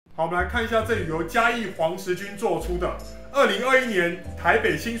好，我们来看一下这里由嘉义黄石君做出的2021年台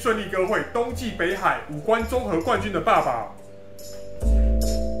北新顺利歌会冬季北海五关综合冠军的爸爸。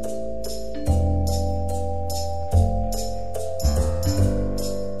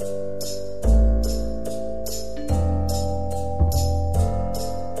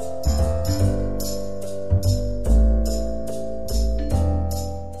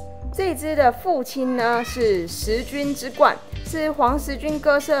这只的父亲呢是石君之冠，是黄石君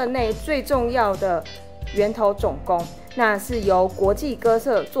鸽舍内最重要的源头种弓，那是由国际鸽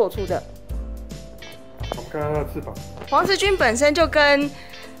舍做出的。我们看看它的翅膀。黄石君本身就跟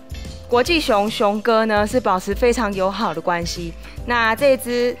国际雄鸽呢是保持非常友好的关系。那这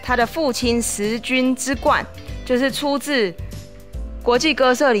只它的父亲石君之冠，就是出自国际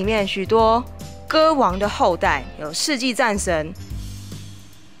鸽舍里面许多鸽王的后代，有世纪战神、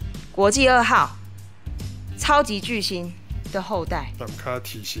国际2号、超级巨星的后代。那我们看它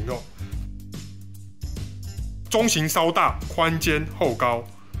体型哦，中型稍大，宽肩后高。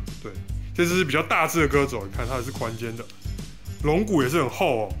对，这只是比较大只的鸽子哦，你看它也是宽肩的，龙骨也是很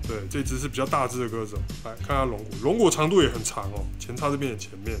厚哦。对，这只是比较大只的鸽子哦。来看它龙骨，龙骨长度也很长哦，前叉这边的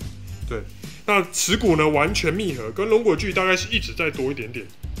前面。对，那齿骨呢完全密合，跟龙骨的距离大概是1指再多一点点。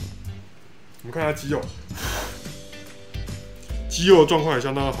我们看它肌肉，肌肉的状况也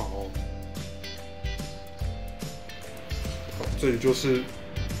相当的好哦。这里就是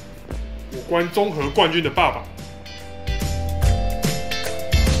五关综合冠军的爸爸。